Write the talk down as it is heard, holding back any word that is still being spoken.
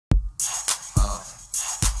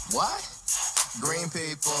What? Green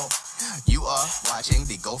people, you are watching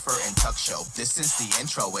the Gopher and Tuk show. This is the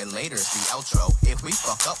intro and later's the outro. If we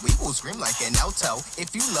fuck up, we will scream like an alto.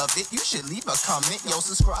 If you loved it, you should leave a comment. Yo,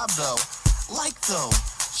 subscribe though. Like though.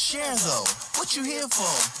 Share though. What you here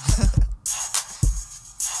for?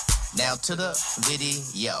 Now to the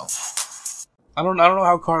video. I don't know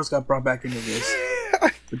how cars got brought back into this.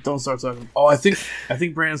 But don't start talking. Oh, I think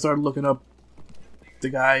Brandon started looking up the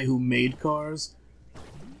guy who made cars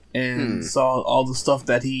and saw all the stuff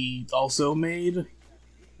that he also made,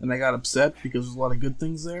 and I got upset because there's a lot of good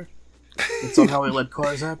things there. But somehow they let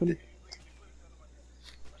cars happen.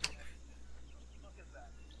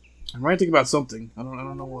 I'm ranting about something. I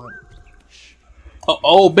don't know what.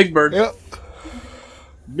 Oh, Big Bird. Yep.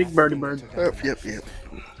 Big birdie bird. Yep.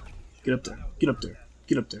 Get up there. Get up there.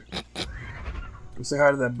 Get up there. Go say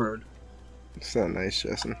hi to that bird. It's not nice,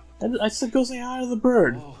 Justin. I said go say hi to the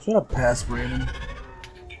bird. Shut up, pass, Brandon.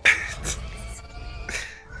 I'm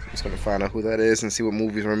just gonna find out who that is and see what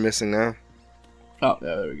movies we're missing now. Oh,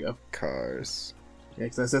 yeah, there we go. Cars. Yeah,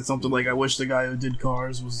 because I said something like, I wish the guy who did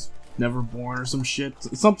Cars was never born or some shit.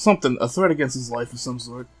 Something, a threat against his life of some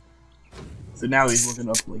sort. So now he's looking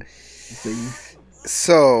up, like, the thing.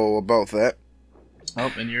 So, about that.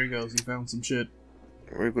 Oh, and here he goes. He found some shit.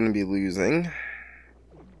 We're gonna be losing.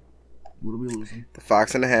 What are we losing? The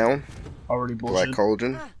Fox and the Hound. Already bullshit. Black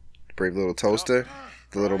Cauldron. Brave Little Toaster.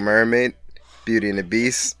 The Little Mermaid. Beauty and the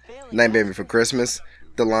Beast. Nightmare Before Christmas.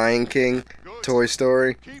 The Lion King. Toy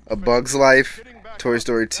Story. A Bug's Life. Toy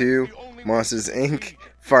Story 2. Monsters Inc.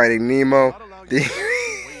 Finding Nemo.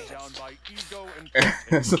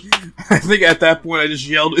 I think at that point I just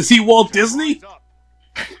yelled, "Is he Walt Disney?"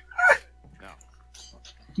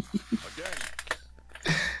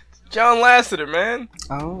 John Lasseter, man.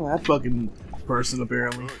 Oh, that fucking person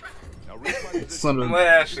apparently. Son of Let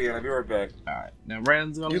Ashley in. I'll be right back. Alright, now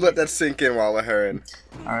Brandon's gonna... You let that sink in while I heard.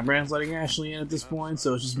 Alright, Brandon's letting Ashley in at this point,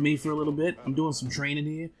 so it's just me for a little bit. I'm doing some training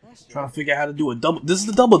here, trying to figure out how to do a double... This is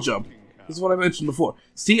the double jump. This is what I mentioned before.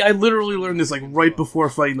 See, I literally learned this like right before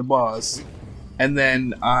fighting the boss, and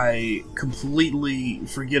then I completely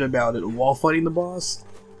forget about it while fighting the boss,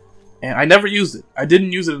 and I never used it. I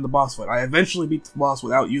didn't use it in the boss fight. I eventually beat the boss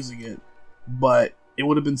without using it, but it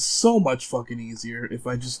would have been so much fucking easier if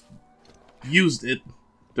I just used it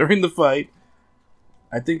during the fight.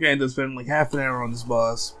 I think I ended up spending like half an hour on this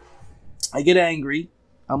boss. I get angry.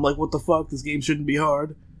 I'm like, what the fuck? This game shouldn't be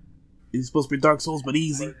hard. It's supposed to be Dark Souls, but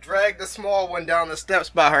easy. Drag the small one down the steps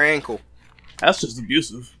by her ankle. That's just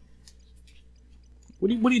abusive. What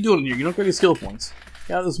are you doing in here? You don't get any skill points.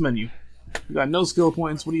 Get out of this menu. You got no skill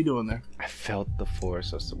points. What are you doing there? I felt the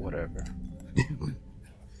force, or whatever.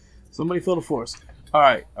 Somebody feel the force.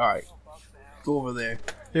 Alright. Go over there.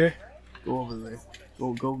 Yeah. Go over there.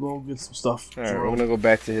 Go get some stuff. Alright, we're gonna go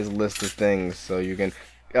back to his list of things so you can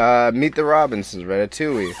meet the Robinsons,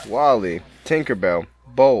 Ratatouille, Wally, Tinkerbell,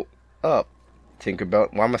 Bolt, Up,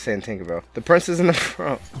 Tinkerbell. Why am I saying Tinkerbell? The Princess in the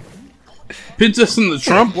Trump. Princess in the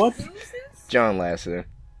Trump? What? John Lasseter.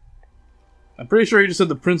 I'm pretty sure you just said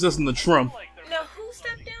the Princess in the Trump. Now, who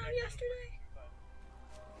stepped down yesterday?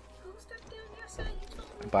 Who stepped down yesterday?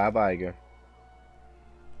 Bob Iger.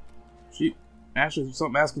 Ashley was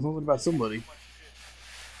asking something about somebody.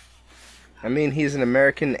 I mean, he's an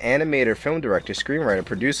American animator, film director, screenwriter,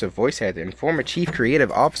 producer, voice actor, and former chief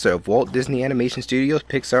creative officer of Walt Disney Animation Studios,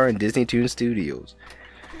 Pixar, and Disney Toon Studios.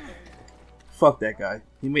 Fuck that guy.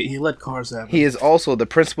 He let cars happen. He is also the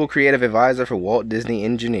principal creative advisor for Walt Disney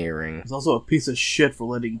Engineering. He's also a piece of shit for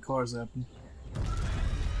letting cars happen.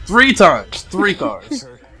 3 times! 3 cars.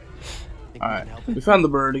 Alright, we found the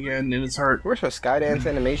bird again, and it's hurt. Where's her Skydance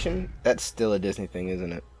animation? That's still a Disney thing,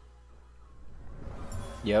 isn't it?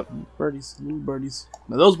 Yep. Birdies. Little birdies.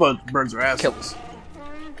 Now those birds are assholes.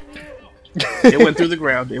 It went through the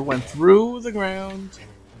ground. It went through the ground.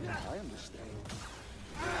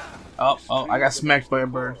 Oh, I got smacked by a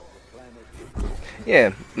bird.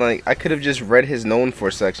 Yeah, like, I could have just read his known for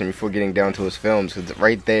section before getting down to his films, because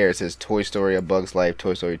right there it says Toy Story, A Bug's Life,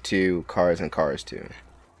 Toy Story 2, Cars, and Cars 2.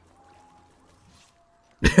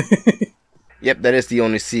 Yep, that is the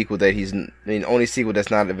only sequel that only sequel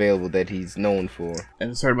that's not available that he's known for. I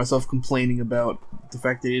just heard myself complaining about the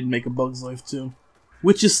fact they didn't make a Bug's Life 2.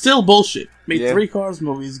 Which is still bullshit. Made 3 Cars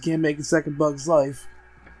movies, you can't make a second Bug's Life.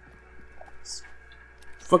 It's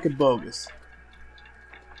fucking bogus.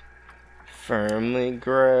 Firmly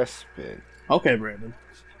grasp it. Okay, Brandon.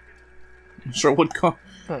 I'm sure what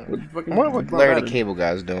Larry the Cable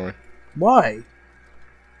Guy's doing. Why?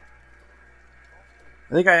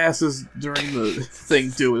 I think I asked this during the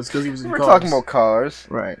thing too. It's because he was in We're Cars. talking about Cars.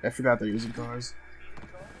 Right. I forgot that he was in Cars.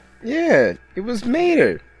 Yeah, it was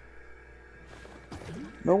Mater.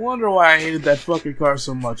 No wonder why I hated that fucking car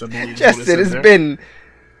so much. I believe. Justin, it's been...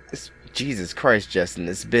 Jesus Christ, Justin.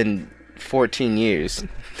 It's been 14 years.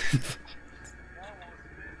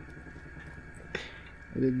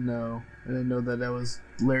 I didn't know. I didn't know that was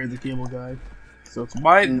Larry the Cable Guy. So it's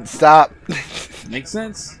mine. Stop. Makes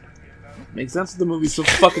sense. Makes sense. The movie's so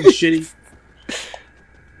fucking shitty.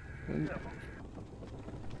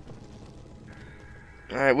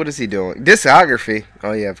 Alright, what is he doing? Discography.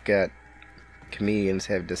 Oh yeah, I forgot. Comedians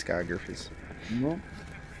have discographies. Well,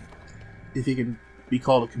 if he can be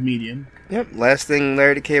called a comedian. Yep, last thing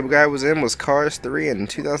Larry the Cable Guy was in was Cars 3 in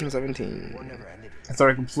 2017. I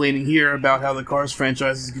started complaining here about how the Cars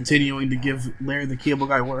franchise is continuing to give Larry the Cable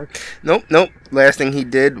Guy work. Nope. Last thing he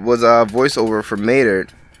did was a voiceover for Mater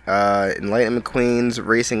in Lightning McQueen's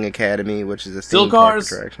Racing Academy, which is a Still theme park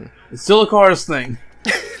Cars. attraction. It's still a Cars thing.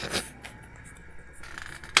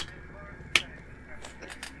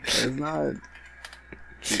 It's not.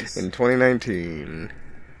 Jeez. In 2019.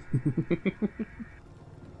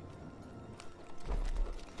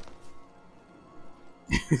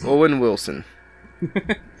 Owen Wilson.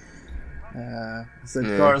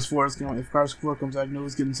 Said Cars 4 is going. If Cars 4 comes out, you know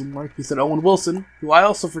he's getting some work. He said Owen Wilson, who I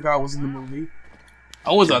also forgot was in the movie.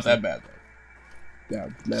 Owen's not that bad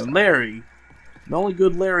though. Now Larry, the only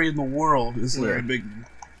good Larry in the world is Larry Bigman.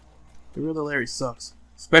 The real Larry sucks,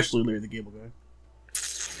 especially Larry the Cable Guy.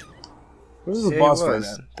 Where's his boss fight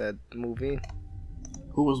at? That movie.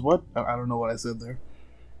 Who was what? I don't know what I said there.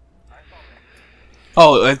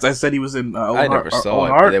 Oh, I said he was in. I never saw it,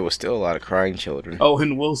 but there was still a lot of crying children.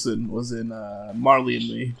 Owen Wilson was in Marley and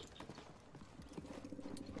Me.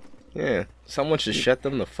 Yeah, someone should shut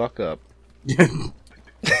them the fuck up. And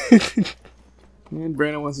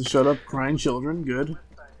Brandon wants to shut up crying children. Good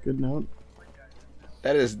note.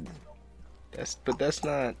 That's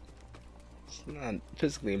not. It's not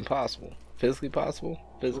physically impossible. Physically possible?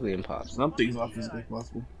 Physically impossible. Some things are physically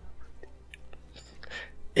possible.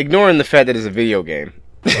 Ignoring the fact that it's a video game.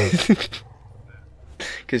 Because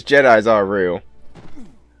Jedis are real.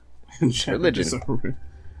 Religion.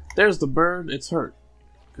 There's the bird, it's hurt.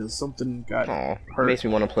 Because something got hurt. It makes me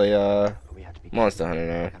want to play Monster Hunter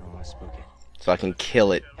now. So I can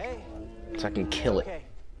kill it.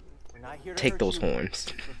 Take those horns.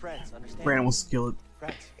 Brandon wants to kill it.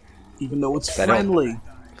 Even though it's friendly.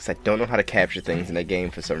 Because I don't know how to capture things in that game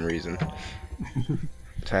for some reason.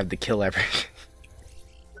 So I have to kill everything.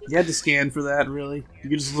 You had to scan for that, really? You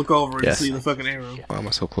could just look over and see the fucking arrow. Why am I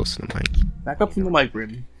so close to the mic? Back up from the mic,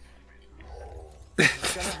 Brandon.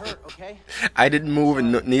 It's gonna hurt, okay? I didn't move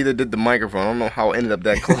and neither did the microphone. I don't know how it ended up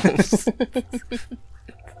that close.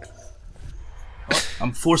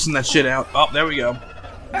 I'm forcing that shit out. Oh, there we go.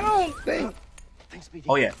 I don't think...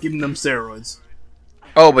 Oh yeah, give him them steroids.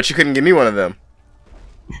 Oh, but you couldn't give me one of them.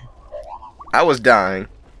 I was dying.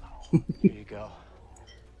 Here you go.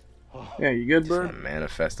 Yeah, you good, bird?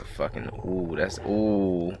 Manifest a fucking... Ooh, that's...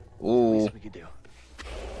 Ooh. Least we could do.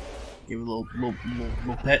 Give it a little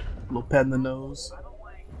pet in the nose.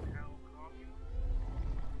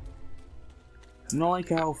 I don't like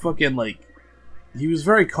how fucking, like, he was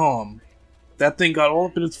very calm. That thing got all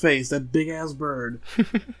up in its face, that big ass bird.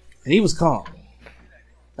 And he was calm.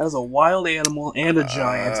 That was a wild animal and a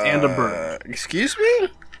giant and a bird. Excuse me?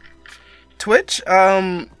 Twitch,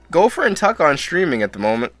 Gopher and Tuk on streaming at the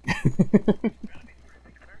moment.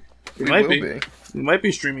 We might be. We might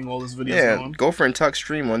be streaming all this video. Yeah, Gopher and Tuk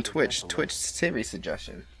stream on Twitch. Twitch Siri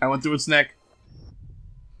suggestion. I went through its neck.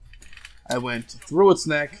 I went through its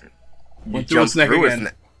neck. Went through its neck again.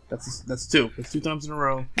 That's two. That's 2 times in a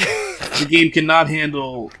row. The game cannot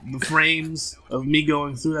handle the frames of me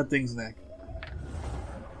going through that thing's neck.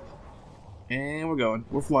 And we're going.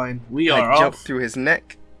 We're flying. We are I jumped off. through his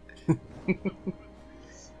neck.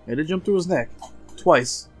 I did jump through his neck.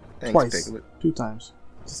 Twice. Thanks, Twice. Piglet. 2 times.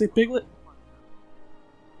 Did you say Piglet?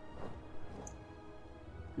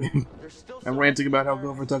 I'm ranting about how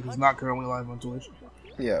Gopher Tuk is not currently live on Twitch.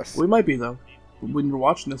 Yes. We might be, though. When you're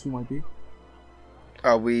watching this, we might be.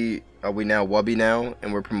 Are we now Wubby now,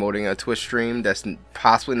 and we're promoting a Twitch stream that's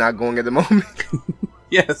possibly not going at the moment?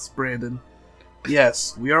 Yes, Brandon.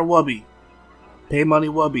 Yes, we are Wubby. Pay Money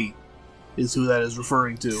Wubby is who that is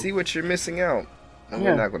referring to. See what you're missing out. And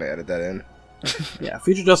Yeah. We're not going to edit that in. Yeah,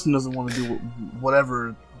 Future Justin doesn't want to do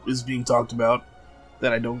whatever is being talked about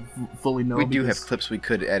that I don't fully know. We do have clips we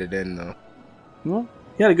could edit in, though. Well,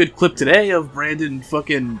 he had a good clip today of Brandon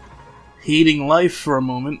fucking hating life for a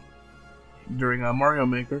moment during Mario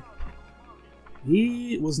Maker.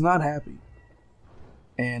 He was not happy.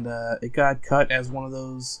 And it got cut as one of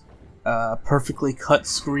those perfectly cut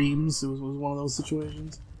screams. It was one of those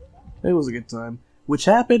situations. It was a good time. Which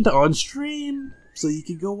happened on stream. so you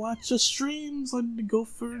can go watch the streams on the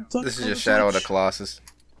Gopher Tuk. This is just Shadow of the Colossus.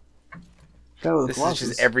 Shadow of the This Colossus. is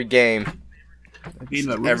just every game. A game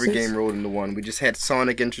that Every Rufus hates? game rolled into one. We just had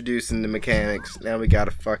Sonic introducing the mechanics. Now we got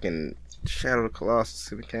a fucking Shadow of the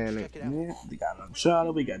Colossus mechanic. Yeah, we got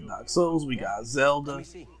Uncharted, we got Dark Souls, we got Zelda.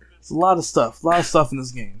 It's a lot of stuff. A lot of stuff in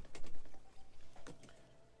this game.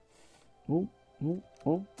 Ooh, ooh,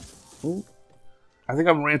 ooh, ooh. I think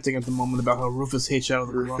I'm ranting at the moment about how Rufus hates Shadow of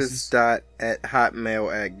the Colossus.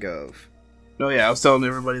 Rufus.@hotmail.gov. Oh yeah, I was telling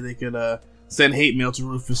everybody they could send hate mail to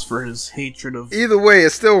Rufus for his hatred of Either way,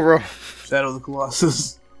 it's still wrong. Shadow of the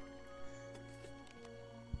Colossus.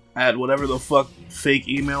 At whatever the fuck fake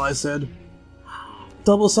email I said. This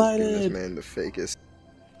Double-sided! man, the fakest.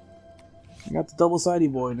 I got the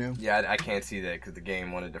double-sided boy now. Yeah, I can't see that because the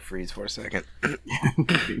game wanted to freeze for a second.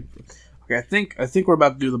 Okay, I think we're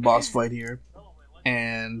about to do the boss fight here.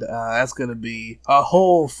 And that's gonna be a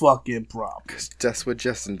whole fucking prop. Because that's what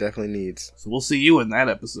Justin definitely needs. So we'll see you in that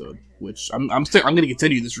episode. Which I'm gonna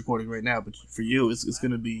continue this recording right now, but for you, it's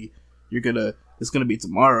gonna be it's gonna be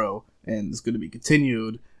tomorrow, and it's gonna be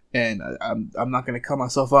continued, and I'm not gonna cut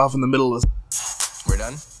myself off in the middle of this. We're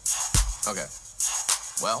done? Okay.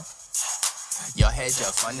 Well, y'all had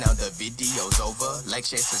your fun, now the video's over. Like,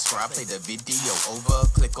 share, subscribe, play the video over.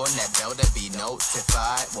 Click on that bell to be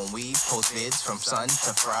notified when we post vids from sun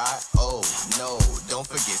to fry. Oh no, don't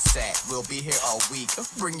forget Sat, we'll be here all week.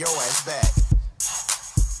 Bring your ass back.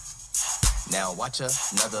 Now watch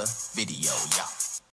another video, y'all.